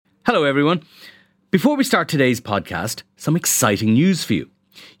Hello everyone. Before we start today's podcast, some exciting news for you.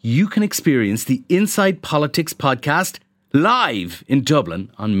 You can experience the Inside Politics podcast live in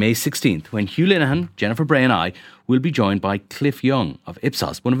Dublin on May 16th when Hugh Linehan, Jennifer Bray and I will be joined by Cliff Young of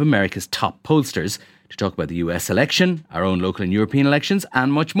Ipsos, one of America's top pollsters, to talk about the US election, our own local and European elections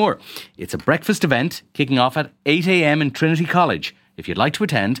and much more. It's a breakfast event kicking off at 8 a.m. in Trinity College. If you'd like to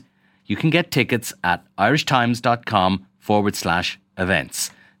attend, you can get tickets at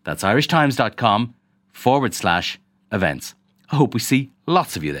irishtimes.com/events. That's irishtimes.com/events. I hope we see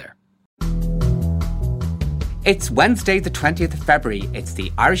lots of you there. It's Wednesday the 20th of February. It's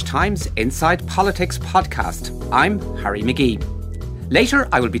the Irish Times Inside Politics podcast. I'm Harry McGee. Later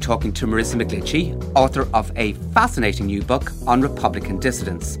I will be talking to Marissa McGlinchey, author of a fascinating new book on Republican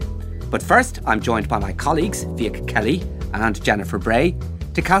dissidents. But first I'm joined by my colleagues Fiach Kelly and Jennifer Bray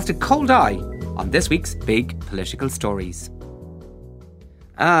to cast a cold eye on this week's big political stories.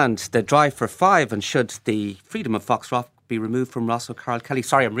 And the drive for five, and should the freedom of Foxrock be removed from Ross O'Carroll Kelly?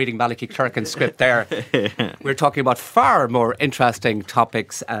 Sorry, I'm reading Malachy Clerkin's script there. We're talking about far more interesting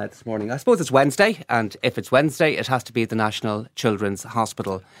topics this morning. I suppose it's Wednesday, and if it's Wednesday, it has to be the National Children's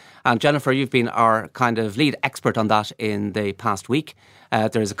Hospital. And Jennifer, you've been our kind of lead expert on that in the past week.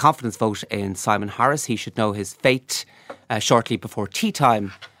 There is a confidence vote in Simon Harris. He should know his fate shortly before tea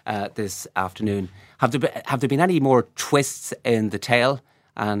time this afternoon. Have there been any more twists in the tale?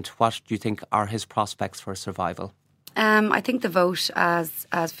 And what do you think are his prospects for survival? I think the vote, as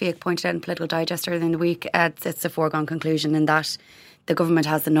Fiach pointed out in Political Digest earlier in the week, it's a foregone conclusion in that the government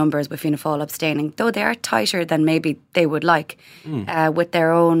has the numbers with Fianna Fáil abstaining, though they are tighter than maybe they would like. With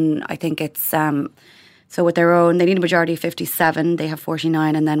their own, I think it's... So with their own, they need a majority of 57, they have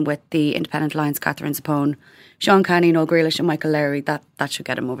 49, and then with the Independent Alliance, Catherine Zappone, Sean Canny, Noel Grealish and Michael Lowry, that should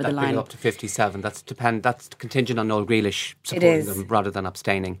get him over the line. Up to 57, that's contingent on Noel Grealish supporting them rather than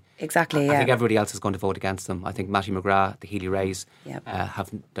abstaining. Exactly, I think everybody else is going to vote against them. I think Matty McGrath, the Healy Rays,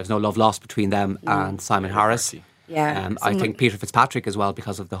 there's no love lost between them and Simon Harris. I think Peter Fitzpatrick as well,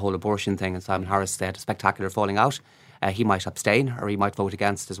 because of the whole abortion thing, and Simon Harris, they had a spectacular falling out. He might abstain or he might vote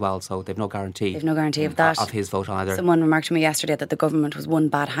against as well, so they've no guarantee. They've no guarantee of that. Of his vote either. Someone remarked to me yesterday that the government was one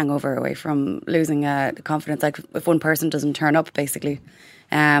bad hangover away from losing the confidence, like if one person doesn't turn up, basically.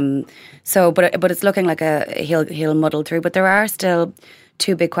 But it's looking like he'll muddle through. But there are still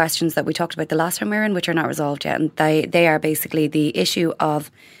two big questions that we talked about the last time we were in, which are not resolved yet, and they are basically the issue of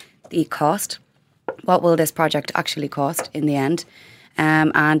the cost. What will this project actually cost in the end?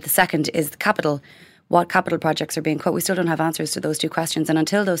 And the second is the capital. What capital projects are being cut? We still don't have answers to those two questions. And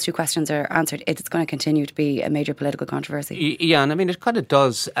until those two questions are answered, it's going to continue to be a major political controversy. Yeah, and I mean, it kind of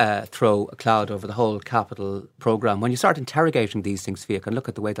does throw a cloud over the whole capital programme. When you start interrogating these things, Fiach, and look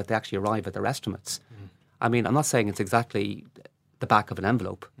at the way that they actually arrive at their estimates. I mean, I'm not saying it's exactly the back of an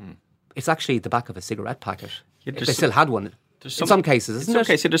envelope. It's actually the back of a cigarette packet. If they still had one. In some cases, isn't it?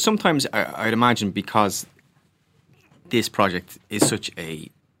 Okay, so there's sometimes, I'd imagine, because this project is such a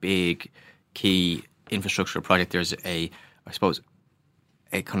big, key infrastructure project, there's a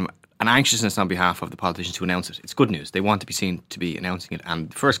kind of an anxiousness on behalf of the politicians to announce it. It's good news. They want to be seen to be announcing it. And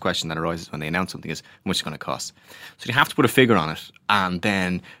the first question that arises when they announce something is, how much it's going to cost? So you have to put a figure on it, and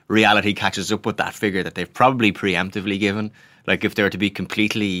then reality catches up with that figure that they've probably preemptively given. Like if they were to be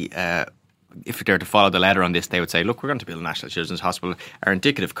completely... if they were to follow the letter on this, they would say, look, we're going to build a National Children's Hospital. Our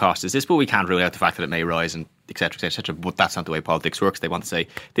indicative cost is this, but we can't rule out the fact that it may rise and et cetera, et cetera. But that's not the way politics works. They want to say,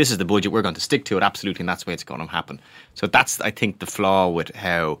 this is the budget, we're going to stick to it, absolutely, and that's the way it's going to happen. So that's, I think, the flaw with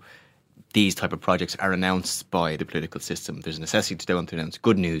how these type of projects are announced by the political system. There's a necessity to announce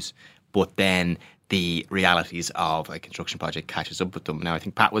good news, but then the realities of a construction project catches up with them. Now, I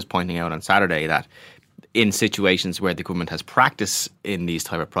think Pat was pointing out on Saturday that in situations where the government has practice in these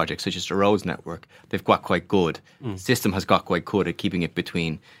type of projects, such as the roads network, they've got quite good. The system has got quite good at keeping it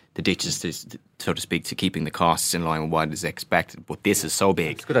between the ditches, so to speak, to keeping the costs in line with what is expected. But this is so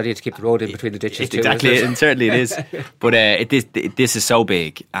big. It's a good idea to keep the road in between the ditches too. Exactly, and certainly it is. But this is so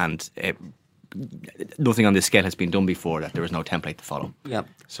big, and nothing on this scale has been done before that there is no template to follow. Yeah.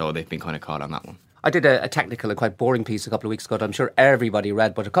 So they've been kind of caught on that one. I did a technical and quite boring piece a couple of weeks ago that I'm sure everybody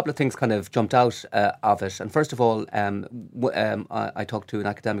read, but a couple of things kind of jumped out of it. And first of all, I talked to an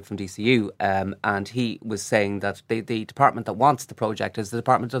academic from DCU, and he was saying that the department that wants the project is the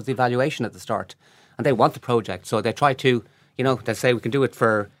department of the evaluation at the start. And they want the project, so they try to, they say we can do it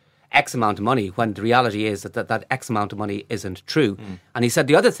for X amount of money, when the reality is that X amount of money isn't true. And he said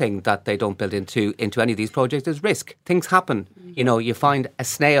the other thing that they don't build into any of these projects is risk. Things happen. You find a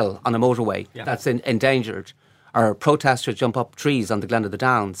snail on a motorway that's endangered, or protesters jump up trees on the Glen of the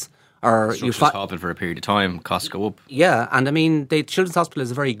Downs, or you halted for a period of time, costs go up. Yeah, and I mean, the Children's Hospital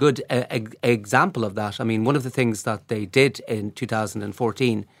is a very good example of that. I mean, one of the things that they did in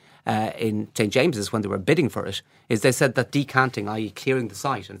 2014 in St James's when they were bidding for it is they said that decanting, i.e. clearing the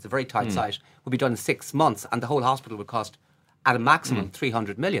site, and it's a very tight site, would be done in 6 months, and the whole hospital would cost at a maximum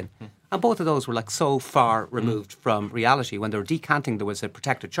 300 million. And both of those were like so far removed from reality. When they were decanting, there was a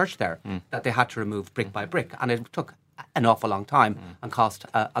protected church there that they had to remove brick by brick, and it took an awful long time and cost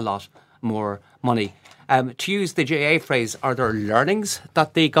a lot more money. To use the GAA phrase, are there learnings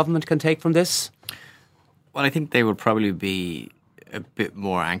that the government can take from this? Well, I think they would probably be a bit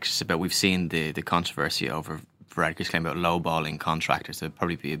more anxious about, we've seen the controversy over Varadkar's claim about lowballing contractors. They'd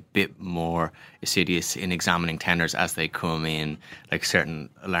probably be a bit more assiduous in examining tenders as they come in. Like certain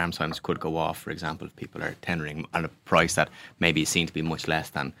alarm signs could go off, for example, if people are tendering at a price that maybe is seen to be much less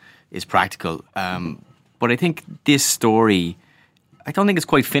than is practical. But I think this story, I don't think it's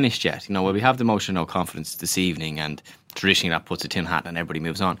quite finished yet. Well, we have the motion of no confidence this evening, and traditionally that puts a tin hat and everybody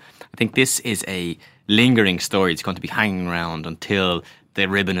moves on. I think this is a lingering story. It's going to be hanging around until the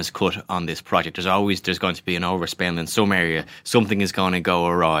ribbon is cut on this project. There's going to be an overspend in some area. Something is going to go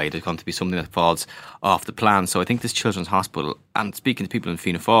awry. There's going to be something that falls off the plan. So I think this Children's Hospital, and speaking to people in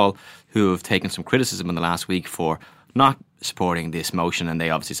Fianna Fáil who have taken some criticism in the last week for not supporting this motion, and they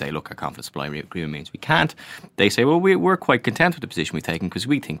obviously say, look, our confidence supply agreement means we can't. They say, well, we're quite content with the position we've taken because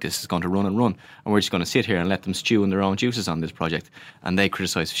we think this is going to run, and we're just going to sit here and let them stew in their own juices on this project. And they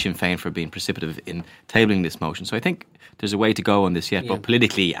criticise Sinn Féin for being precipitative in tabling this motion. So I think there's a way to go on this yet, but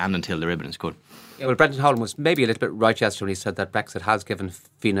politically and until the ribbon is cut. Yeah, well, Brendan Holland was maybe a little bit right yesterday when he said that Brexit has given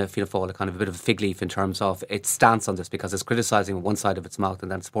Fianna Fáil a kind of a bit of a fig leaf in terms of its stance on this, because it's criticising one side of its mouth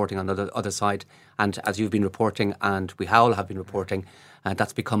and then supporting on the other side. And as you've been reporting, and we all have been reporting,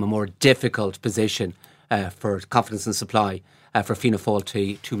 that's become a more difficult position for confidence and supply for Fianna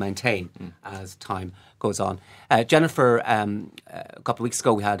Fáil to maintain as time goes on. Jennifer, a couple of weeks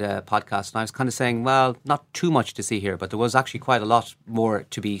ago we had a podcast and I was kind of saying, well, not too much to see here, but there was actually quite a lot more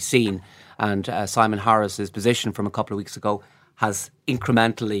to be seen. And Simon Harris's position from a couple of weeks ago has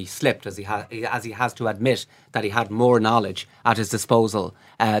incrementally slipped, as he has to admit that he had more knowledge at his disposal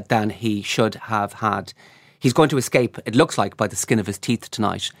than he should have had. He's going to escape, it looks like, by the skin of his teeth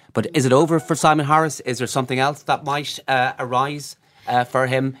tonight. But is it over for Simon Harris? Is there something else that might arise for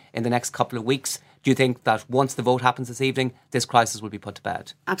him in the next couple of weeks? Do you think that once the vote happens this evening, this crisis will be put to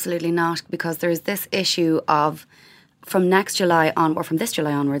bed? Absolutely not, because there is this issue of, from next July on, or from this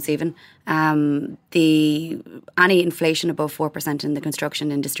July onwards even, any inflation above 4% in the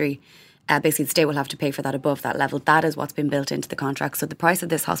construction industry, basically the state will have to pay for that above that level. That is what's been built into the contract. So the price of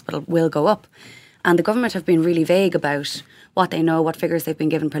this hospital will go up. And the government have been really vague about what they know, what figures they've been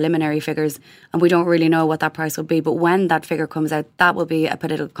given, preliminary figures, and we don't really know what that price will be. But when that figure comes out, that will be a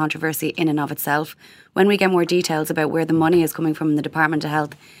political controversy in and of itself. When we get more details about where the money is coming from in the Department of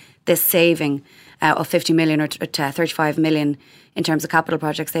Health, this saving of 50 million or 35 million in terms of capital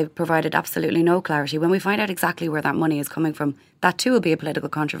projects, they've provided absolutely no clarity. When we find out exactly where that money is coming from, that too will be a political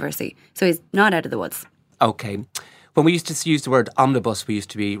controversy. So he's not out of the woods. Okay. When we used to use the word omnibus, we used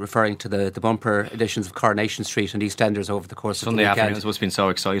to be referring to the bumper editions of Coronation Street and EastEnders over the course of the weekend. Sunday afternoons must have been so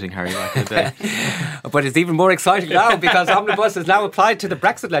exciting, Harry, back in the day. But it's even more exciting now because omnibus is now applied to the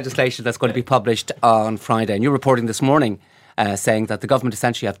Brexit legislation that's going to be published on Friday. And you're reporting this morning saying that the government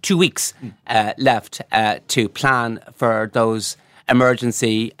essentially have 2 weeks left to plan for those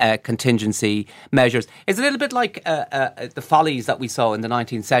emergency contingency measures. It's a little bit like the follies that we saw in the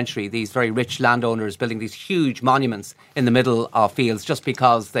 19th century, these very rich landowners building these huge monuments in the middle of fields just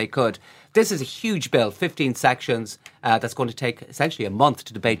because they could. This is a huge bill, 15 sections, that's going to take essentially a month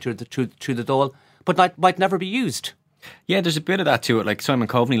to debate through the Dáil, but might never be used. Yeah, there's a bit of that to it. Like Simon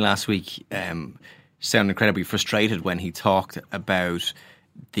Coveney last week sounded incredibly frustrated when he talked about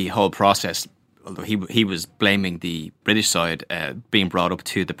the whole process. Although he was blaming the British side being brought up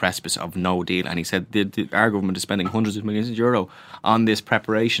to the precipice of no deal, and he said our government is spending hundreds of millions of euro on this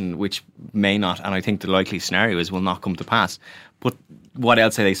preparation, which may not, and I think the likely scenario is will not come to pass. But what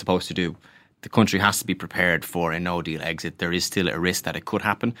else are they supposed to do? The country has to be prepared for a no deal exit. There is still a risk that it could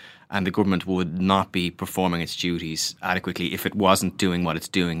happen, and the government would not be performing its duties adequately if it wasn't doing what it's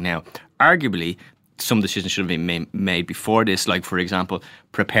doing now. Arguably, some decisions should have been made before this, like, for example,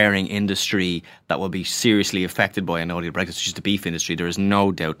 preparing industry that will be seriously affected by a no-deal Brexit, such as the beef industry. There is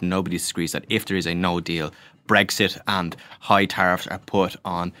no doubt, nobody disagrees, that if there is a no-deal Brexit and high tariffs are put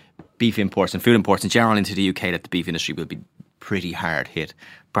on beef imports and food imports in general into the UK, that the beef industry will be pretty hard hit.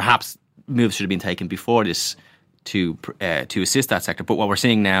 Perhaps moves should have been taken before this to assist that sector. But what we're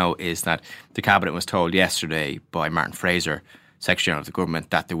seeing now is that the Cabinet was told yesterday by Martin Fraser Secretary General of the government,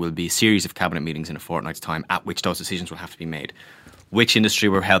 that there will be a series of cabinet meetings in a fortnight's time at which those decisions will have to be made. Which industry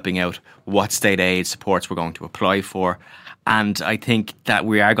we're helping out, what state aid supports we're going to apply for. And I think that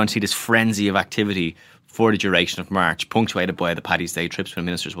we are going to see this frenzy of activity for the duration of March, punctuated by the Paddy's Day trips when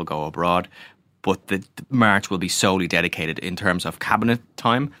ministers will go abroad. But the March will be solely dedicated in terms of cabinet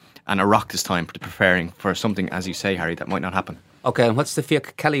time and Oireachtas time for preparing for something, as you say, Harry, that might not happen. OK, and what's the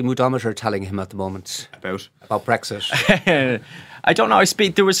Fiach Kelly moodometer telling him at the moment? About Brexit? I don't know.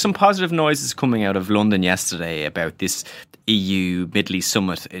 There was some positive noises coming out of London yesterday about this EU Middle East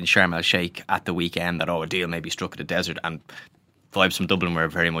summit in Sharm el-Sheikh at the weekend, that a deal may be struck at the desert, and vibes from Dublin were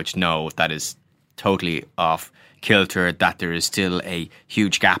very much no, that is totally off kilter, that there is still a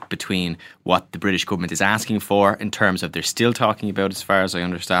huge gap between what the British government is asking for in terms of they're still talking about, as far as I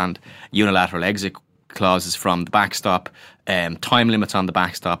understand, unilateral exit clauses from the backstop, time limits on the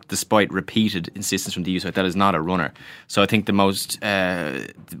backstop, despite repeated insistence from the EU side. That is not a runner. So I think the most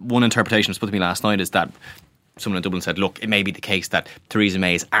one interpretation was put to me last night is that someone in Dublin said, look, it may be the case that Theresa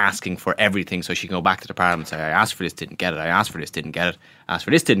May is asking for everything so she can go back to the Parliament and say, I asked for this, didn't get it, I asked for this, didn't get it, asked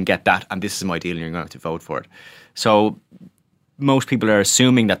for this, didn't get that, and this is my deal and you're going to have to vote for it. So most people are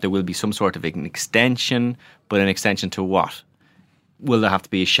assuming that there will be some sort of an extension, but an extension to what? Will there have to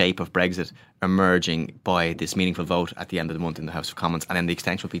be a shape of Brexit emerging by this meaningful vote at the end of the month in the House of Commons, and then the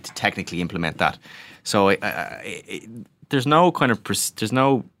extension will be to technically implement that. So there's no there's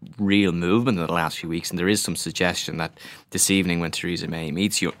no real movement in the last few weeks, and there is some suggestion that this evening when Theresa May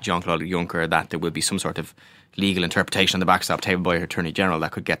meets Jean-Claude Juncker, that there will be some sort of legal interpretation on the backstop table by her Attorney General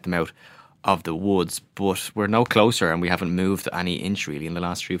that could get them out of the woods. But we're no closer, and we haven't moved any inch really in the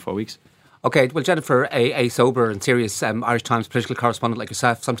last 3 or 4 weeks. OK, well, Jennifer, a sober and serious Irish Times political correspondent like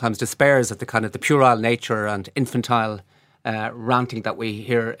yourself sometimes despairs at the kind of the puerile nature and infantile ranting that we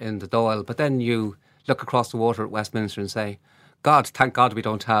hear in the Dáil. But then you look across the water at Westminster and say, God, thank God we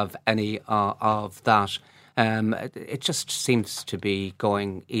don't have any of that. It just seems to be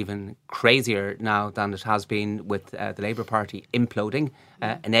going even crazier now than it has been with the Labour Party imploding.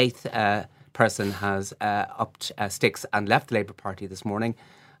 An eighth person has upped sticks and left the Labour Party this morning.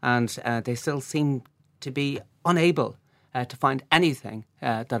 And they still seem to be unable to find anything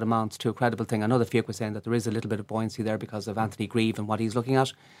that amounts to a credible thing. I know the Fiach was saying that there is a little bit of buoyancy there because of Anthony Grieve and what he's looking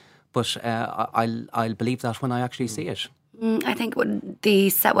at, but I'll believe that when I actually see it. I think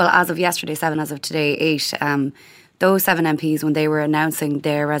as of yesterday, 7, as of today, 8, those 7 MPs, when they were announcing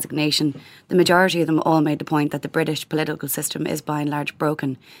their resignation, the majority of them all made the point that the British political system is by and large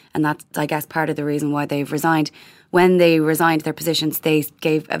broken. And that's, I guess, part of the reason why they've resigned. When they resigned their positions, they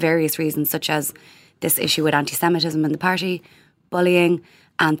gave various reasons, such as this issue with anti-Semitism in the party, bullying,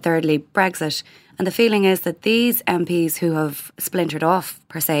 and thirdly, Brexit. And the feeling is that these MPs who have splintered off,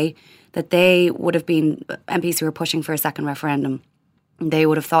 per se, that they would have been MPs who were pushing for a second referendum. They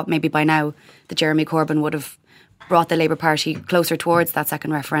would have thought maybe by now that Jeremy Corbyn would have brought the Labour Party closer towards that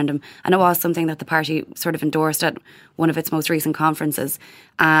second referendum. And it was something that the party sort of endorsed at one of its most recent conferences.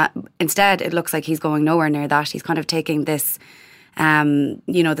 Instead, it looks like he's going nowhere near that. He's kind of taking this,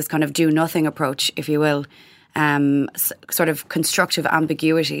 this kind of do-nothing approach, if you will, sort of constructive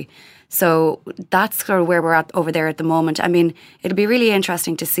ambiguity. So that's sort of where we're at over there at the moment. I mean, it'll be really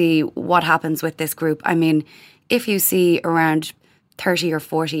interesting to see what happens with this group. I mean, if you see around 30 or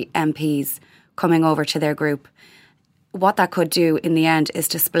 40 MPs coming over to their group, what that could do in the end is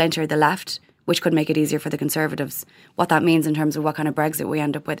to splinter the left, which could make it easier for the Conservatives. What that means in terms of what kind of Brexit we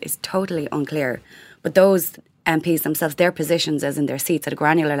end up with is totally unclear. But those MPs themselves, their positions as in their seats at a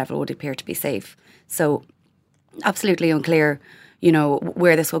granular level would appear to be safe. So absolutely unclear,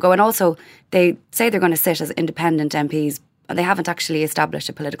 where this will go. And also, they say they're going to sit as independent MPs, and they haven't actually established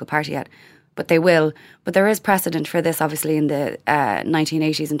a political party yet. But they will. But there is precedent for this, obviously, in the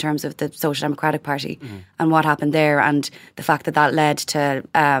 1980s in terms of the Social Democratic Party and what happened there, and the fact that led to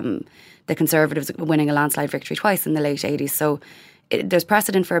the Conservatives winning a landslide victory twice in the late 80s. So there's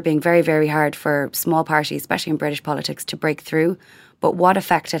precedent for it being very, very hard for small parties, especially in British politics, to break through. But what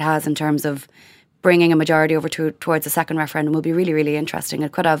effect it has in terms of bringing a majority over towards a second referendum will be really, really interesting.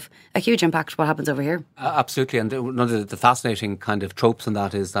 It could have a huge impact on what happens over here. Absolutely. And one of the fascinating kind of tropes in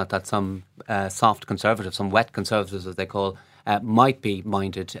that is that some soft conservatives, some wet conservatives as they call, might be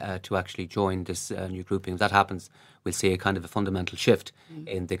minded to actually join this new grouping. If that happens, we'll see a kind of a fundamental shift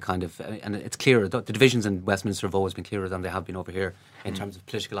in the kind of, and it's clearer, the divisions in Westminster have always been clearer than they have been over here in terms of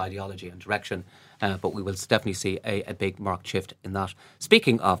political ideology and direction, but we will definitely see a big marked shift in that.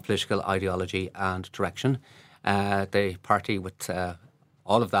 Speaking of political ideology and direction, the party with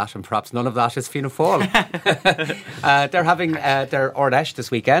All of that and perhaps none of that is Fianna Fáil. They're having their Ordesh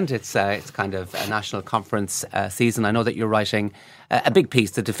this weekend. It's kind of a national conference season. I know that you're writing a big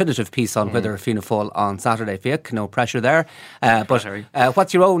piece, the definitive piece on whether Fianna Fáil on Saturday. Fiach, no pressure there. But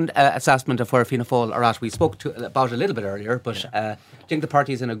what's your own assessment of where Fianna Fáil are at? We spoke about it a little bit earlier, but do you think the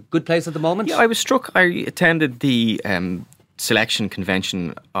party is in a good place at the moment? Yeah, I was struck. I attended the selection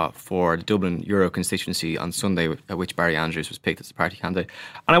convention for the Dublin Euro constituency on Sunday, at which Barry Andrews was picked as the party candidate.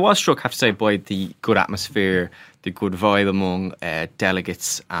 And I was struck, I have to say, by the good atmosphere, the good vibe among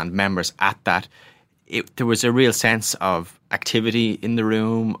delegates and members at that. There was a real sense of activity in the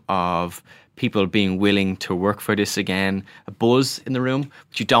room, of people being willing to work for this again, a buzz in the room,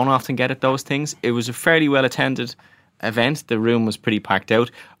 which you don't often get at those things. It was a fairly well attended event. The room was pretty packed out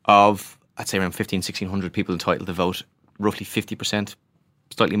of, I'd say, around 1,500 people entitled to vote. Roughly 50%,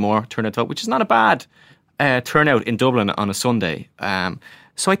 slightly more turnout vote, which is not a bad turnout in Dublin on a Sunday.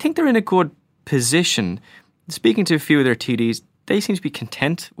 So I think they're in a good position. Speaking to a few of their TDs, they seem to be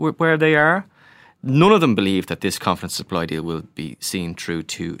content with where they are. None of them believe that this confidence supply deal will be seen through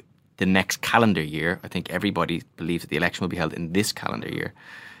to the next calendar year. I think everybody believes that the election will be held in this calendar year.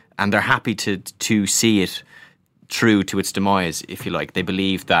 And they're happy to see it through to its demise, if you like. They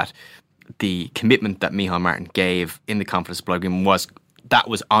believe that the commitment that Micheál Martin gave in the confidence supply agreement was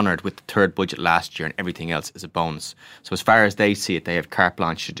honoured with the third budget last year, and everything else is a bonus. So as far as they see it, they have carte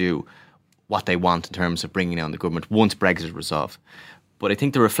blanche to do what they want in terms of bringing down the government once Brexit is resolved. But I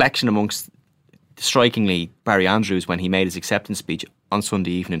think the reflection amongst, strikingly, Barry Andrews when he made his acceptance speech on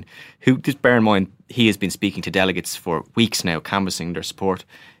Sunday evening, who, just bear in mind, he has been speaking to delegates for weeks now, canvassing their support.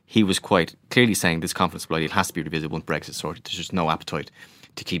 He was quite clearly saying this confidence supply deal has to be revisited once Brexit is sorted. There's just no appetite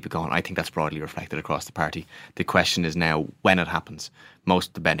to keep it going. I think that's broadly reflected across the party. The question is now when it happens. Most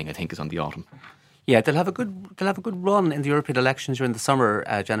of the betting, I think, is on the autumn. Yeah, they'll have a good run in the European elections during the summer,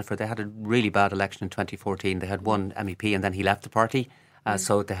 Jennifer. They had a really bad election in 2014. They had one MEP and then he left the party.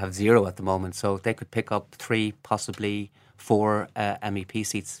 So they have 0 at the moment. So they could pick up 3, possibly 4 MEP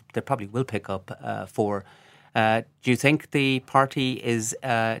seats. They probably will pick up 4. Do you think the party is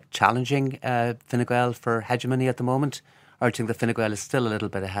challenging Fine Gael for hegemony at the moment? Or do you think the Fine Gael is still a little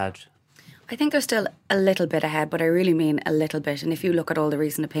bit ahead? I think they're still a little bit ahead, but I really mean a little bit. And if you look at all the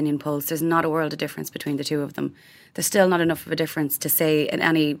recent opinion polls, there's not a world of difference between the two of them. There's still not enough of a difference to say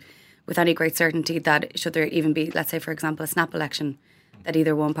with any great certainty that should there even be, let's say, for example, a snap election, that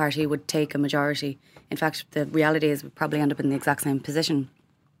either one party would take a majority. In fact, the reality is we'd probably end up in the exact same position.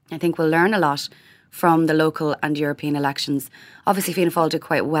 I think we'll learn a lot from the local and European elections. Obviously, Fianna Fáil did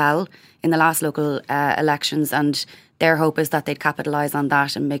quite well in the last local elections, and their hope is that they'd capitalise on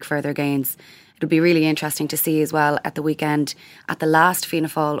that and make further gains. It'll be really interesting to see as well at the weekend. At the last Fianna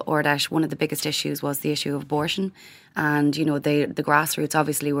Fáil Ordesh, one of the biggest issues was the issue of abortion. And, you know, the grassroots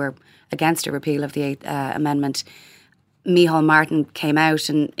obviously were against a repeal of the 8th Amendment. Micheál Martin came out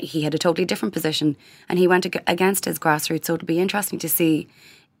and he had a totally different position and he went against his grassroots. So it'll be interesting to see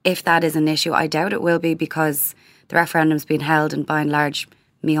if that is an issue. I doubt it will be because the referendum's been held and by and large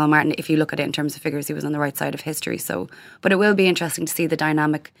Micheál Martin, if you look at it in terms of figures, he was on the right side of history. So, but it will be interesting to see the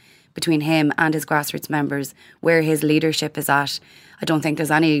dynamic between him and his grassroots members, where his leadership is at. I don't think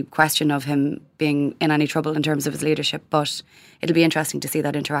there's any question of him being in any trouble in terms of his leadership, but it'll be interesting to see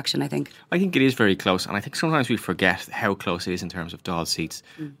that interaction, I think. I think it is very close, and I think sometimes we forget how close it is in terms of Dáil seats.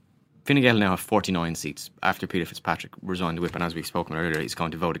 Fine Gael now have 49 seats after Peter Fitzpatrick resigned the whip, and as we spoke about earlier, he's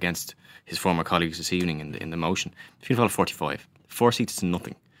going to vote against his former colleagues this evening in the motion. Fianna Fáil have 45. 4 seats is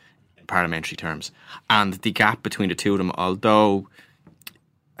nothing in parliamentary terms. And the gap between the two of them, although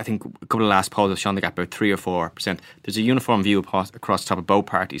I think a couple of last polls have shown the gap about 3 or 4%, there's a uniform view across the top of both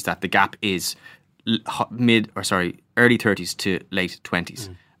parties that the gap is early 30s to late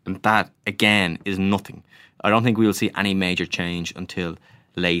 20s. And that, again, is nothing. I don't think we will see any major change until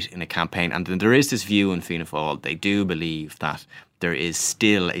late in a campaign. And then there is this view in Fianna Fáil, they do believe that there is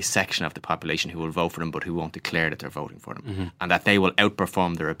still a section of the population who will vote for them but who won't declare that they're voting for them, and that they will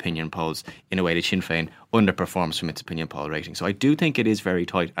outperform their opinion polls in a way that Sinn Féin underperforms from its opinion poll rating. So I do think it is very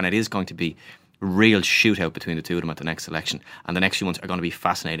tight, and it is going to be a real shootout between the two of them at the next election, and the next few months are going to be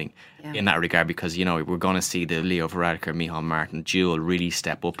fascinating in that regard, because, you know, we're going to see the Leo Varadkar, Micheál Martin duel really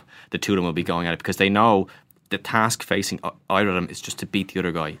step up. The two of them will be going at it because they know the task facing either of them is just to beat the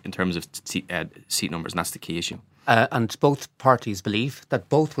other guy in terms of seat numbers, and that's the key issue. And both parties believe that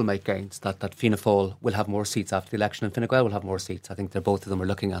both will make gains, that Fianna Fáil will have more seats after the election and Fine Gael will have more seats. I think both of them are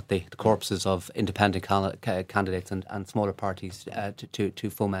looking at the corpses of independent candidates and smaller parties to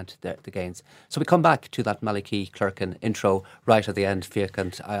foment the gains. So we come back to that Malachy Clerkin intro right at the end, Fiach,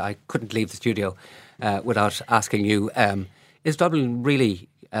 and I couldn't leave the studio without asking you, Is Dublin really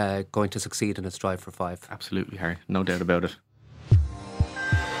going to succeed in its drive for five? Absolutely, Harry. No doubt about it.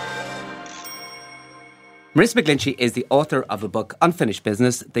 Marissa McGlinchey is the author of a book, Unfinished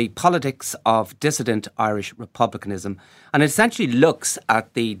Business, The Politics of Dissident Irish Republicanism. And it essentially looks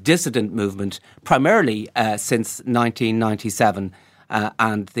at the dissident movement primarily since 1997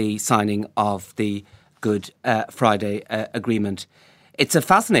 and the signing of the Good Friday Agreement. It's a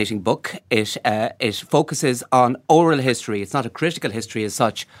fascinating book. It focuses on oral history. It's not a critical history as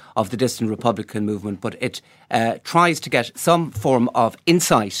such of the dissident Republican movement, but it tries to get some form of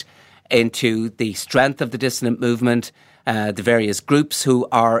insight into the strength of the dissident movement, the various groups who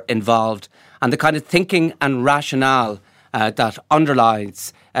are involved, and the kind of thinking and rationale that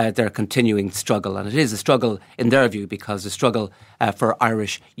underlies their continuing struggle. And it is a struggle in their view because the struggle for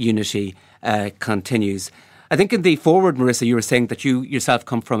Irish unity continues. I think in the foreword, Marissa, you were saying that you yourself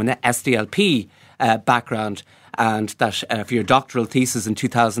come from an SDLP background, and that for your doctoral thesis in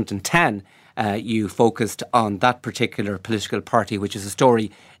 2010, you focused on that particular political party, which is a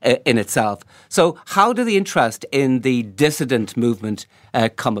story in itself. So how did the interest in the dissident movement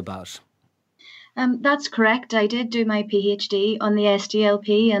come about? That's correct. I did do my PhD on the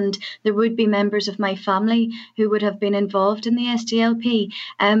SDLP, and there would be members of my family who would have been involved in the SDLP.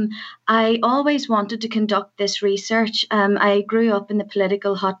 I always wanted to conduct this research. I grew up in the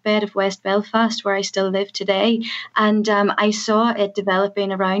political hotbed of West Belfast, where I still live today, and I saw it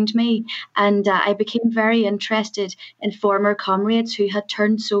developing around me, and I became very interested in former comrades who had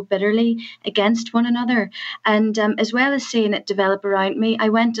turned so bitterly against one another. And as well as seeing it develop around me, I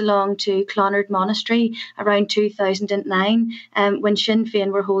went along to Clonard Monastery around 2009 when Sinn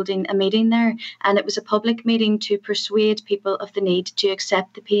Féin were holding a meeting there, and it was a public meeting to persuade people of the need to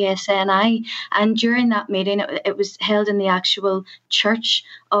accept the PSNI. And during that meeting, it was held in the actual church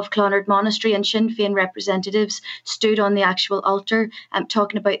of Clonard Monastery, and Sinn Féin representatives stood on the actual altar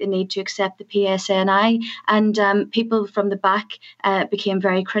talking about the need to accept the PSNI, and people from the back became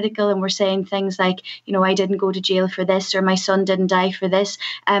very critical and were saying things like, you know, I didn't go to jail for this, or my son didn't die for this,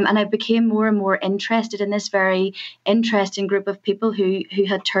 and I became more and more interested in this very interesting group of people who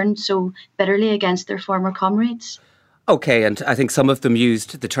had turned so bitterly against their former comrades. OK, and I think some of them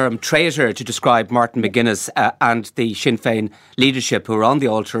used the term traitor to describe Martin McGuinness and the Sinn Féin leadership who were on the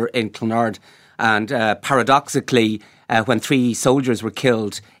altar in Clonard. And paradoxically, when 3 soldiers were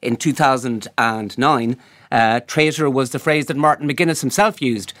killed in 2009, traitor was the phrase that Martin McGuinness himself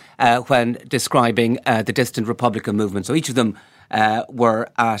used when describing the dissident Republican movement. So each of them were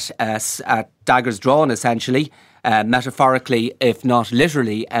at daggers drawn, essentially, metaphorically, if not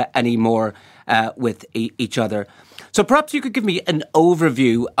literally, anymore with each other. So perhaps you could give me an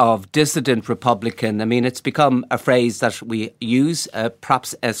overview of dissident Republican. I mean, it's become a phrase that we use,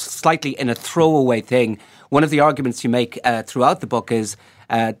 perhaps as slightly in a throwaway thing. One of the arguments you make throughout the book is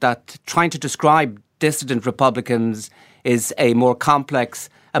that trying to describe dissident Republicans is a more complex,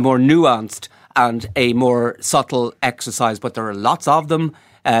 a more nuanced and a more subtle exercise. But there are lots of them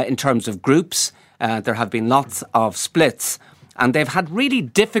in terms of groups. There have been lots of splits. And they've had really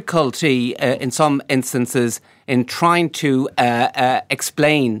difficulty in some instances in trying to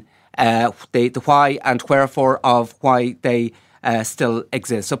explain the why and wherefore of why they still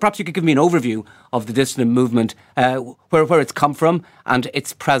exist. So perhaps you could give me an overview of the dissident movement, where it's come from and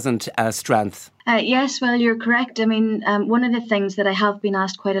its present strength. Yes, well, you're correct. I mean, one of the things that I have been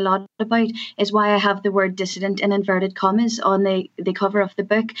asked quite a lot about is why I have the word dissident in inverted commas on the cover of the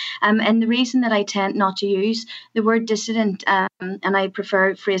book. And the reason that I tend not to use the word dissident, and I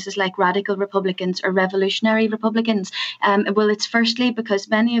prefer phrases like radical Republicans or revolutionary Republicans, well, it's firstly because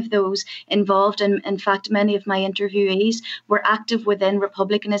many of those involved, and in fact, many of my interviewees were active within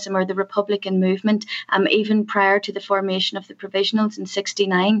Republicanism or the Republican movement, even prior to the formation of the Provisionals in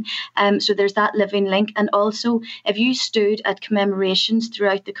 '69. So there's that living link. And also, if you stood at commemorations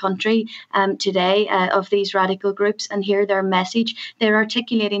throughout the country today of these radical groups and hear their message, they're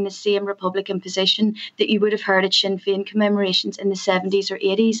articulating the same Republican position that you would have heard at Sinn Féin commemorations in the 70s or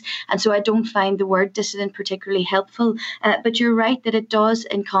 80s. And so I don't find the word dissident particularly helpful. But you're right that it does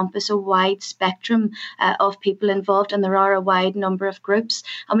encompass a wide spectrum of people involved, and there are a wide number of groups.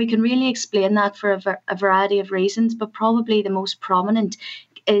 And we can really explain that for a variety of reasons, but probably the most prominent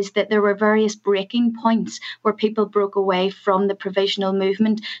is that there were various breaking points where people broke away from the provisional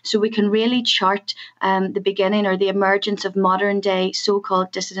movement. So we can really chart the beginning or the emergence of modern day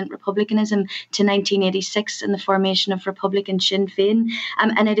so-called dissident republicanism to 1986 and the formation of Republican Sinn Féin.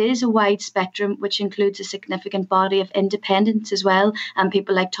 And it is a wide spectrum, which includes a significant body of independents as well, and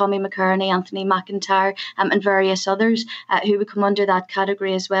people like Tommy McCartney, Anthony McIntyre, and various others who would come under that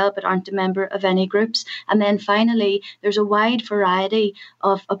category as well, but aren't a member of any groups. And then finally, there's a wide variety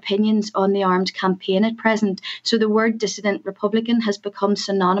of opinions on the armed campaign at present. So the word dissident Republican has become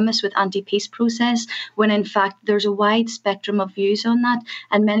synonymous with anti-peace process, when in fact there's a wide spectrum of views on that.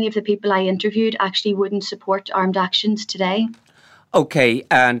 And many of the people I interviewed actually wouldn't support armed actions today. Okay,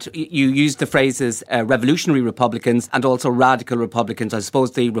 and you used the phrases revolutionary Republicans and also radical Republicans. I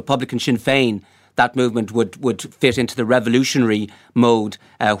suppose the Republican Sinn Féin, that movement would fit into the revolutionary mode,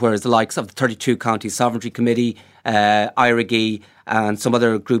 whereas the likes of the 32 County Sovereignty Committee, IRIGI and some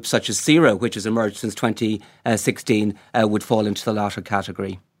other groups such as CERA, which has emerged since 2016, would fall into the latter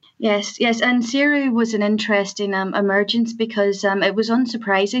category. Yes, and CERA was an interesting emergence because it was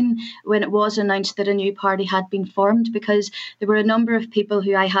unsurprising when it was announced that a new party had been formed, because there were a number of people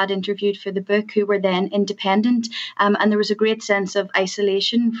who I had interviewed for the book who were then independent, and there was a great sense of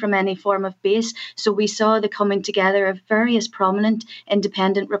isolation from any form of base. So we saw the coming together of various prominent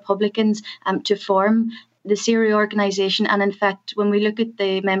independent Republicans to form the CERA organisation. And in fact, when we look at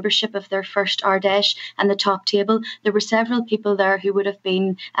the membership of their first Ardèche and the top table, there were several people there who would have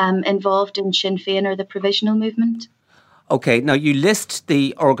been involved in Sinn Féin or the provisional movement. Okay, now you list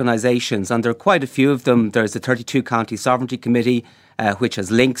the organisations, and there are quite a few of them. There's the 32 County Sovereignty Committee, which has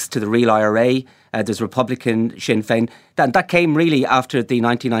links to the real IRA. There's Republican Sinn Féin. That came really after the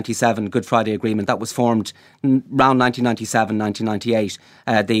 1997 Good Friday Agreement that was formed around 1997, 1998.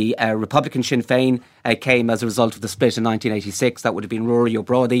 The Republican Sinn Féin came as a result of the split in 1986. That would have been Rory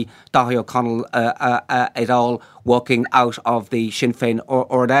O'Brady, Daithí O'Connell et al. Walking out of the Sinn Féin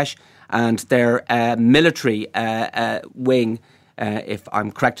Ardèche, and their military wing, if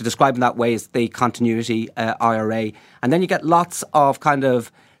I'm correct to describe in that way, is the Continuity IRA. And then you get lots of kind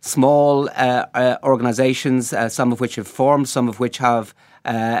of small organisations, some of which have formed, some of which have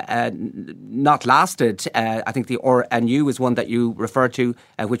not lasted. I think the RNU is one that you referred to,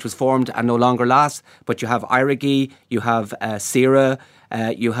 which was formed and no longer lasts. But you have IRIGI, you have CERA,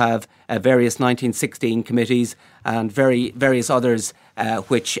 you have various 1916 committees and various others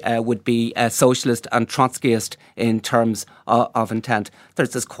which would be socialist and Trotskyist in terms of intent.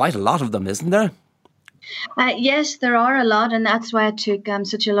 There's quite a lot of them, isn't there? Yes, there are a lot, and that's why it took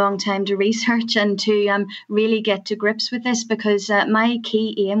such a long time to research and to really get to grips with this, because my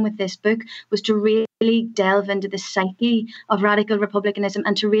key aim with this book was to really delve into the psyche of radical republicanism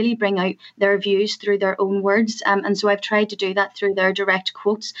and to really bring out their views through their own words. And so I've tried to do that through their direct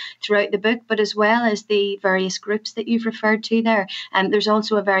quotes throughout the book, but as well as the various groups that you've referred to there. There's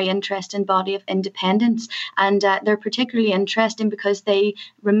also a very interesting body of independents, and they're particularly interesting because they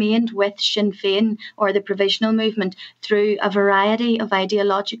remained with Sinn Féin or the provisional movement through a variety of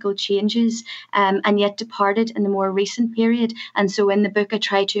ideological changes, and yet departed in the more recent period. And so in the book I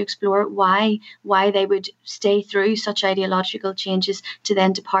try to explore why they would stay through such ideological changes to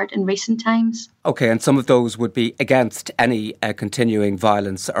then depart in recent times. Okay, and some of those would be against any continuing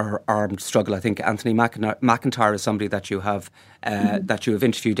violence or armed struggle. I think Anthony McIntyre is somebody that you have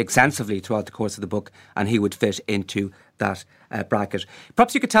interviewed extensively throughout the course of the book, and he would fit into that bracket.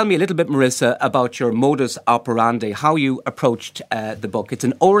 Perhaps you could tell me a little bit, Marissa, about your modus operandi, how you approached the book. It's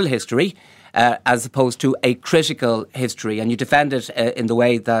an oral history as opposed to a critical history, and you defend it in the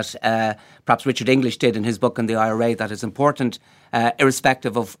way that perhaps Richard English did in his book on the IRA, that is important,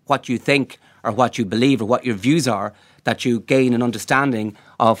 irrespective of what you think or what you believe or what your views are, that you gain an understanding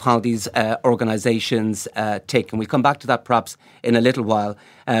of how these organisations tick. And we'll come back to that perhaps in a little while.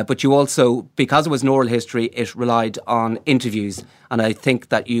 But you also, because it was an oral history, it relied on interviews. And I think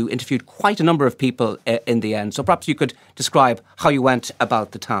that you interviewed quite a number of people in the end. So perhaps you could describe how you went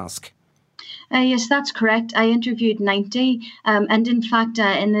about the task. Yes, that's correct. I interviewed 90, and in fact,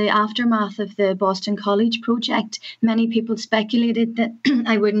 in the aftermath of the Boston College project, many people speculated that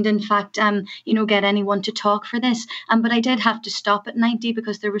I wouldn't, in fact, get anyone to talk for this. But I did have to stop at 90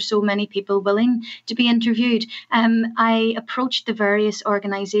 because there were so many people willing to be interviewed. I approached the various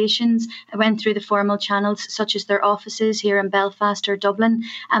organisations. I went through the formal channels, such as their offices here in Belfast or Dublin,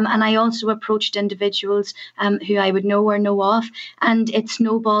 and I also approached individuals who I would know or know of, and it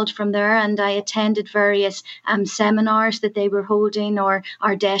snowballed from there. And I attended various seminars that they were holding, or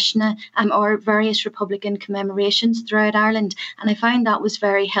Ardeshna, or various Republican commemorations throughout Ireland. And I found that was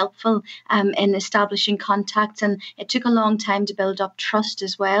very helpful in establishing contacts. And it took a long time to build up trust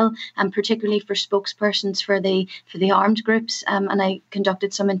as well, and particularly for spokespersons for the armed groups. And I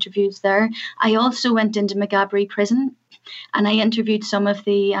conducted some interviews there. I also went into Maghaberry Prison, and I interviewed some of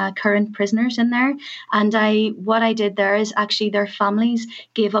the current prisoners in there. And what I did there is actually their families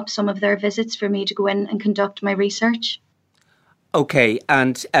gave up some of their visits for me to go in and conduct my research. Okay,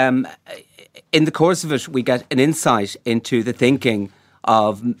 and in the course of it, we get an insight into the thinking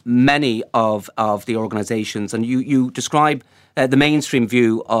of many of the organisations, and you describe the mainstream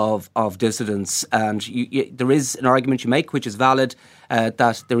view of dissidents, and there is an argument you make, which is valid,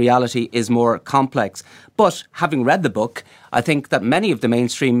 that the reality is more complex. But having read the book, I think that many of the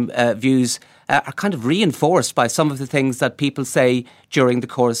mainstream views are kind of reinforced by some of the things that people say during the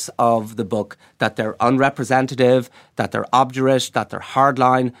course of the book, that they're unrepresentative, that they're obdurate, that they're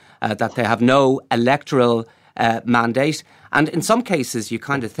hardline, that they have no electoral mandate. And in some cases, you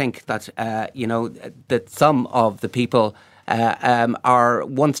kind of think that, that some of the people are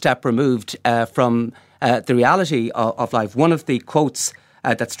one step removed from the reality of life. One of the quotes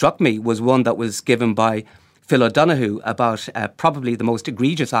that struck me was one that was given by Phil O'Donoghue about probably the most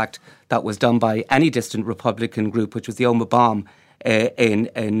egregious act that was done by any dissident Republican group, which was the Omagh bomb in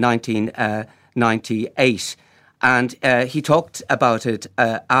 1998. And he talked about it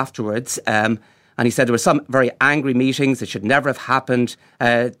afterwards. And he said there were some very angry meetings that should never have happened.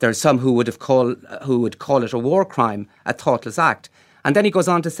 There's some who would call it a war crime, a thoughtless act. And then he goes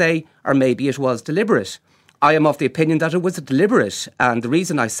on to say, or maybe it was deliberate. I am of the opinion that it was deliberate. And the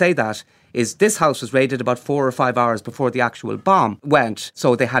reason I say that is this house was raided about 4 or 5 hours before the actual bomb went.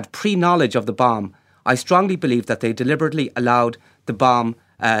 So they had pre-knowledge of the bomb. I strongly believe that they deliberately allowed the bomb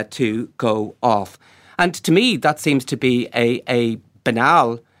to go off. And to me, that seems to be a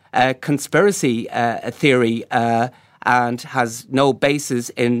banal conspiracy theory and has no basis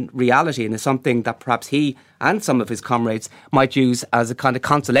in reality, and is something that perhaps he and some of his comrades might use as a kind of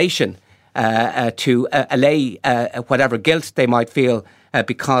consolation to allay whatever guilt they might feel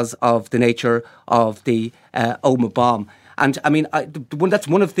because of the nature of the Omagh bomb. And I mean, that's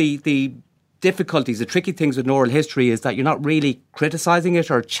one of the difficulties, the tricky things with oral history is that you're not really criticising it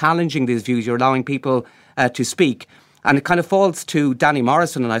or challenging these views. You're allowing people to speak. And it kind of falls to Danny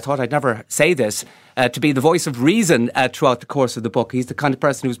Morrison, and I thought I'd never say this, to be the voice of reason throughout the course of the book. He's the kind of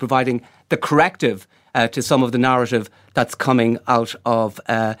person who's providing the corrective to some of the narrative that's coming out of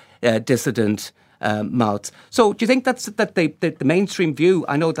dissident mouths. So do you think that the mainstream view,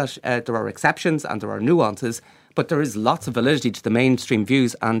 I know that there are exceptions and there are nuances, but there is lots of validity to the mainstream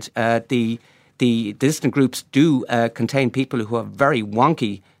views, and the dissident groups do contain people who have very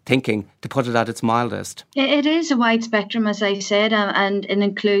wonky thinking, to put it at its mildest. It is a wide spectrum, as I said, and it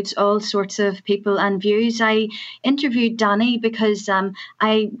includes all sorts of people and views. I interviewed Danny because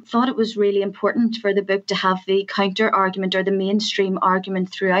I thought it was really important for the book to have the counter argument or the mainstream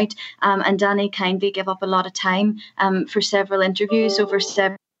argument throughout, and Danny kindly gave up a lot of time for several interviews over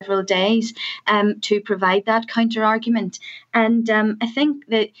several days to provide that counter argument. And I think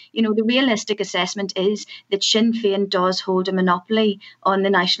that, the realistic assessment is that Sinn Féin does hold a monopoly on the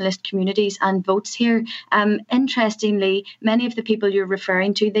nationalist communities and votes here. Interestingly, many of the people you're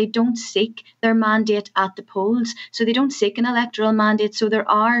referring to, they don't seek their mandate at the polls. So they don't seek an electoral mandate. So there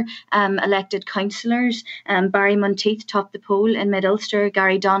are elected councillors. Barry Monteith topped the poll in Mid-Ulster,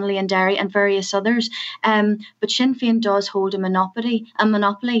 Gary Donnelly in Derry, and various others. But Sinn Féin does hold a monopoly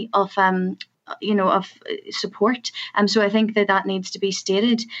of support. So I think that needs to be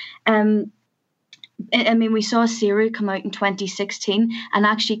stated. I mean, we saw Seru come out in 2016 and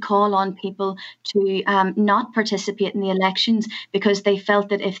actually call on people to not participate in the elections because they felt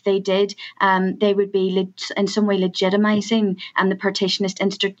that if they did, they would be in some way legitimising the partitionist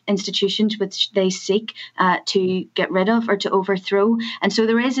institutions which they seek to get rid of or to overthrow. And so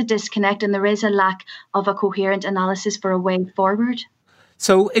there is a disconnect and there is a lack of a coherent analysis for a way forward.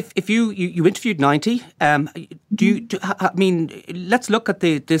 So if you interviewed 90, let's look at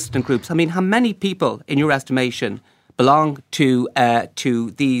the dissident groups. I mean, how many people, in your estimation, belong to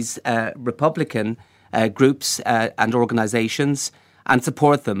these Republican groups and organisations and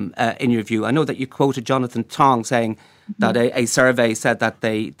support them, in your view? I know that you quoted Jonathan Tong saying that a survey said that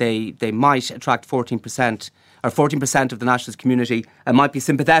they might attract 14%. Or 14% of the nationalist community might be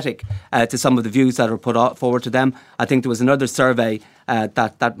sympathetic to some of the views that are put forward to them. I think there was another survey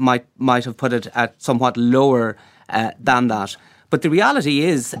that might have put it at somewhat lower than that. But the reality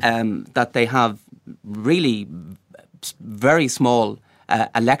is that they have really very small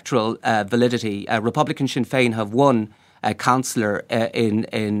electoral validity. Republican Sinn Féin have won a councillor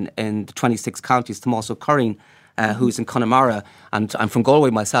in the 26 counties, Tommaso Curran, who's in Connemara, and I'm from Galway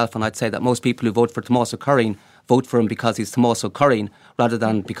myself, and I'd say that most people who vote for Tommaso Curran vote for him because he's Tommaso Curran rather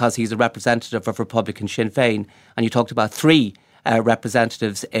than because he's a representative of Republican Sinn Féin. And you talked about 3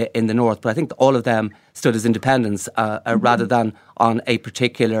 representatives in the north, but I think all of them stood as independents rather than on a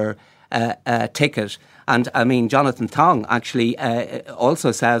particular ticket. And I mean, Jonathan Thong actually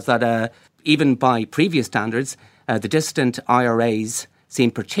also says that even by previous standards, the dissident IRAs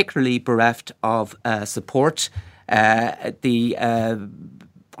seem particularly bereft of support. The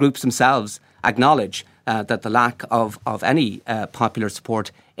groups themselves acknowledge that the lack of any popular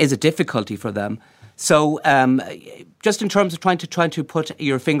support is a difficulty for them. So, just in terms of trying to put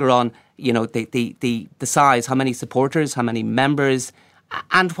your finger on, the size, how many supporters, how many members,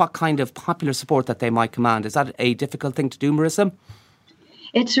 and what kind of popular support that they might command, is that a difficult thing to do, Marissa?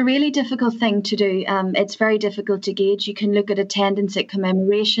 It's a really difficult thing to do. It's very difficult to gauge. You can look at attendance at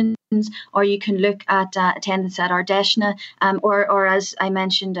commemorations, or you can look at attendance at Ardeshna, or as I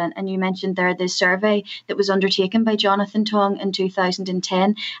mentioned, and you mentioned there, the survey that was undertaken by Jonathan Thong in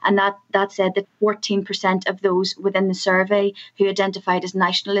 2010, and that said that 14% of those within the survey who identified as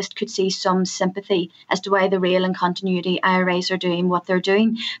nationalist could see some sympathy as to why the rail and continuity IRAs are doing what they're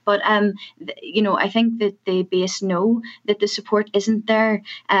doing. But I think that the base know that the support isn't there,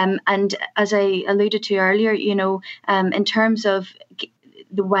 and as I alluded to earlier, in terms of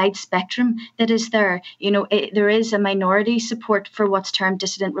the wide spectrum that is there, there is a minority support for what's termed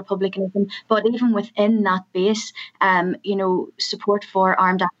dissident republicanism, but even within that base, support for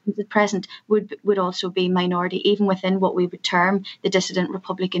armed actions at present would also be minority, even within what we would term the dissident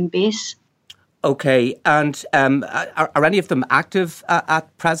republican base. Okay, and are any of them active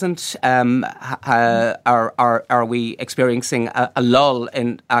at present? Are we experiencing a lull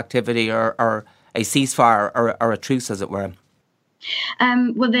in activity, or a ceasefire, or a truce, as it were?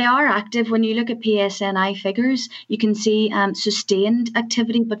 Well, they are active. When you look at PSNI figures, you can see sustained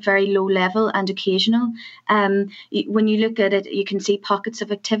activity, but very low level and occasional. When you look at it, you can see pockets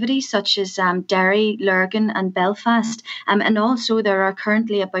of activity such as Derry, Lurgan and Belfast. And also there are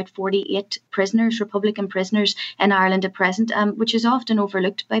currently about 48 prisoners, Republican prisoners in Ireland at present, which is often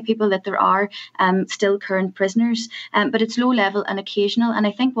overlooked by people, that there are still current prisoners. But it's low level and occasional. And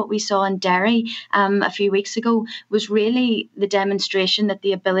I think what we saw in Derry a few weeks ago was really the demonstration that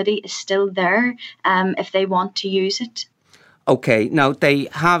the ability is still there if they want to use it. Okay, now they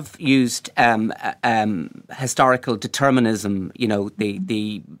have used historical determinism,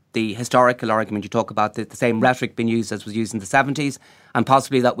 the historical argument you talk about, the same rhetoric being used as was used in the 70s, and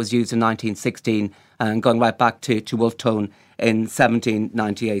possibly that was used in 1916 and going right back to Wolfe Tone in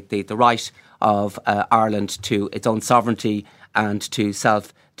 1798, the right of Ireland to its own sovereignty and to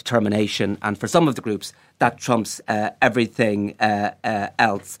self-determination. And for some of the groups, that trumps everything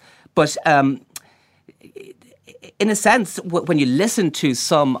else. But in a sense, when you listen to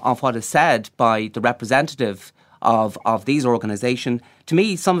some of what is said by the representative of these organisations, to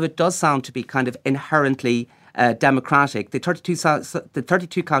me, some of it does sound to be kind of inherently democratic. The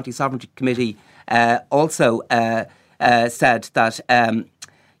 32 County Sovereignty Committee also said that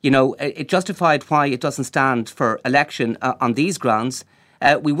it justified why it doesn't stand for election on these grounds.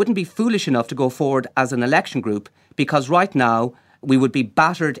 We wouldn't be foolish enough to go forward as an election group, because right now we would be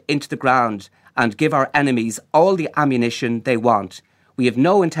battered into the ground and give our enemies all the ammunition they want. We have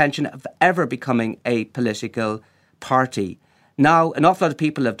no intention of ever becoming a political party. Now, an awful lot of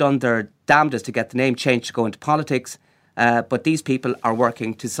people have done their damnedest to get the name changed to go into politics, but these people are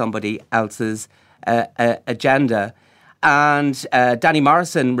working to somebody else's agenda. And Danny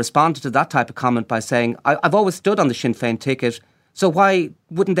Morrison responded to that type of comment by saying, I've always stood on the Sinn Féin ticket, so why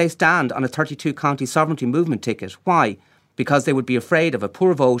wouldn't they stand on a 32 county sovereignty movement ticket? Why? Because they would be afraid of a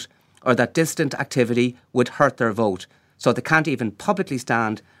poor vote, or that distant activity would hurt their vote. So they can't even publicly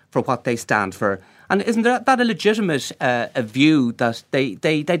stand for what they stand for. And isn't that a legitimate view, that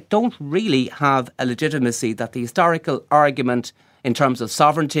they don't really have a legitimacy, that the historical argument in terms of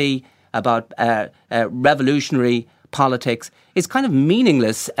sovereignty, about revolutionary politics, is kind of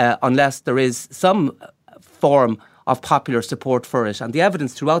meaningless unless there is some form of popular support for it? And the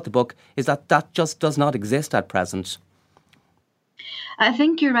evidence throughout the book is that just does not exist at present. I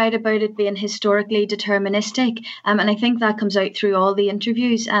think you're right about it being historically deterministic, and I think that comes out through all the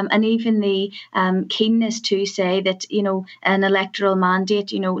interviews, and even the keenness to say that an electoral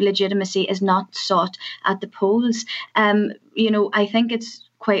mandate, legitimacy is not sought at the polls. I think it's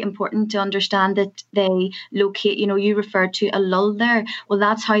quite important to understand that they locate, you referred to a lull there. Well,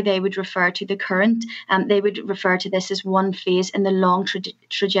 that's how they would refer to the current. They would refer to this as one phase in the long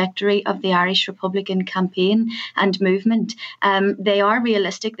trajectory of the Irish Republican campaign and movement. They are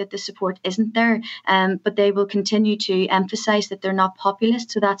realistic that the support isn't there, but they will continue to emphasise that they're not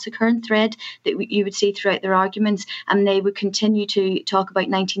populist. So that's a current thread that you would see throughout their arguments. And they would continue to talk about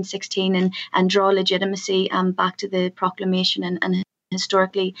 1916 and draw legitimacy back to the proclamation and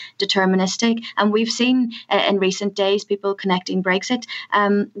historically deterministic. And we've seen in recent days people connecting Brexit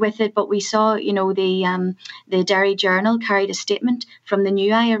with it. But we saw, the Derry Journal carried a statement from the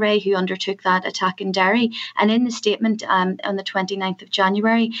new IRA who undertook that attack in Derry. And in the statement on the 29th of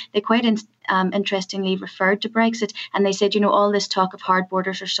January, they quite interestingly referred to Brexit, and they said, all this talk of hard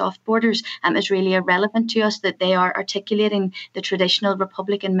borders or soft borders is really irrelevant to us, that they are articulating the traditional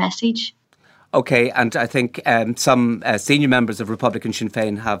Republican message. Okay, and I think some senior members of Republican Sinn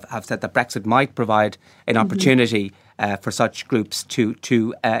Féin have said that Brexit might provide an opportunity for such groups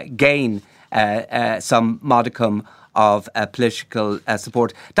to gain some modicum of political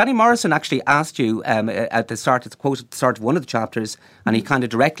support. Danny Morrison actually asked you at the start, it's quoted at the start of one of the chapters, and he kind of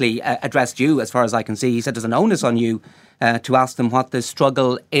directly addressed you, as far as I can see. He said there's an onus on you to ask them what the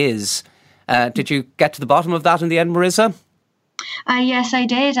struggle is. Did you get to the bottom of that in the end, Marissa? Yes, I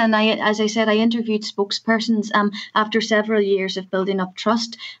did. And as I said, I interviewed spokespersons after several years of building up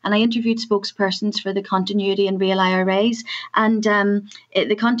trust. And I interviewed spokespersons for the continuity and real IRAs. And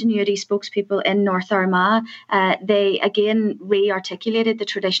the continuity spokespeople in North Armagh, they again re-articulated the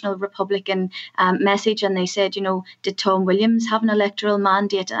traditional Republican message. And they said, did Tom Williams have an electoral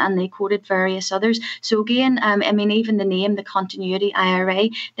mandate? And they quoted various others. So again, even the name, the continuity IRA,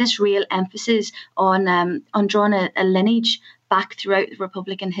 this real emphasis on drawing a lineage back throughout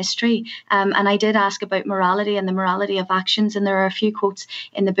Republican history. And I did ask about morality and the morality of actions, and there are a few quotes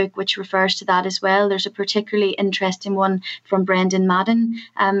in the book which refers to that as well. There's a particularly interesting one from Brendan Madden,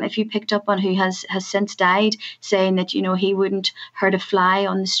 if you picked up on, who has since died, saying that, he wouldn't hurt a fly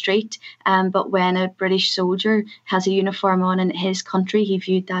on the street, but when a British soldier has a uniform on in his country, he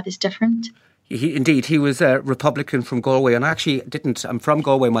viewed that as different. He was a Republican from Galway, and I actually I'm from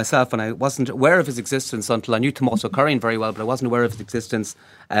Galway myself, and I wasn't aware of his existence until I knew Tomás O'Curran very well, but I wasn't aware of his existence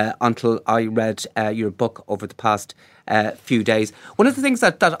until I read your book over the past few days. One of the things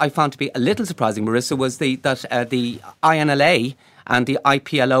that I found to be a little surprising, Marissa, was that the INLA and the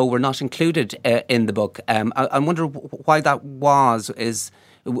IPLO were not included in the book. I wonder why that was.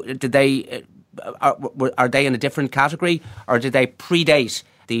 Are they in a different category, or did they predate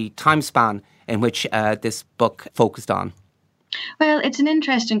the time span in which this book focused on? Well, it's an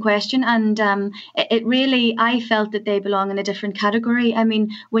interesting question, and it really, I felt that they belong in a different category.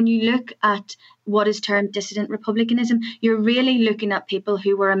 When you look at what is termed dissident republicanism, you're really looking at people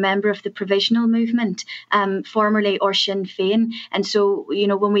who were a member of the provisional movement, formerly, or Sinn Féin. And so,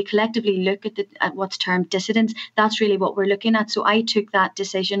 when we collectively look at what's termed dissidents, that's really what we're looking at. So I took that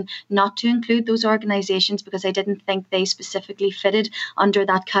decision not to include those organisations because I didn't think they specifically fitted under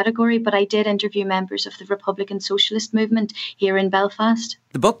that category. But I did interview members of the Republican Socialist movement here in Belfast.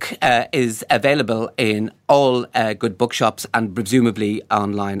 The book is available in all good bookshops and presumably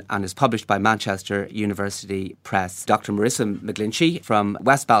online, and is published by Manchester University Press. Dr. Marissa McGlinchey from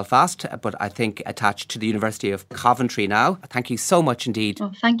West Belfast, but I think attached to the University of Coventry now. Thank you so much indeed.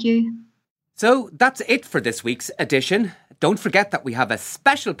 Oh, thank you. So that's it for this week's edition. Don't forget that we have a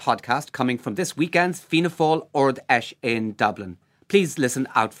special podcast coming from this weekend's Fianna Fáil Ord Eis in Dublin. Please listen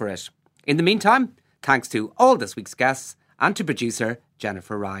out for it. In the meantime, thanks to all this week's guests and to producer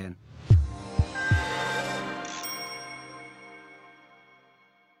Jennifer Ryan.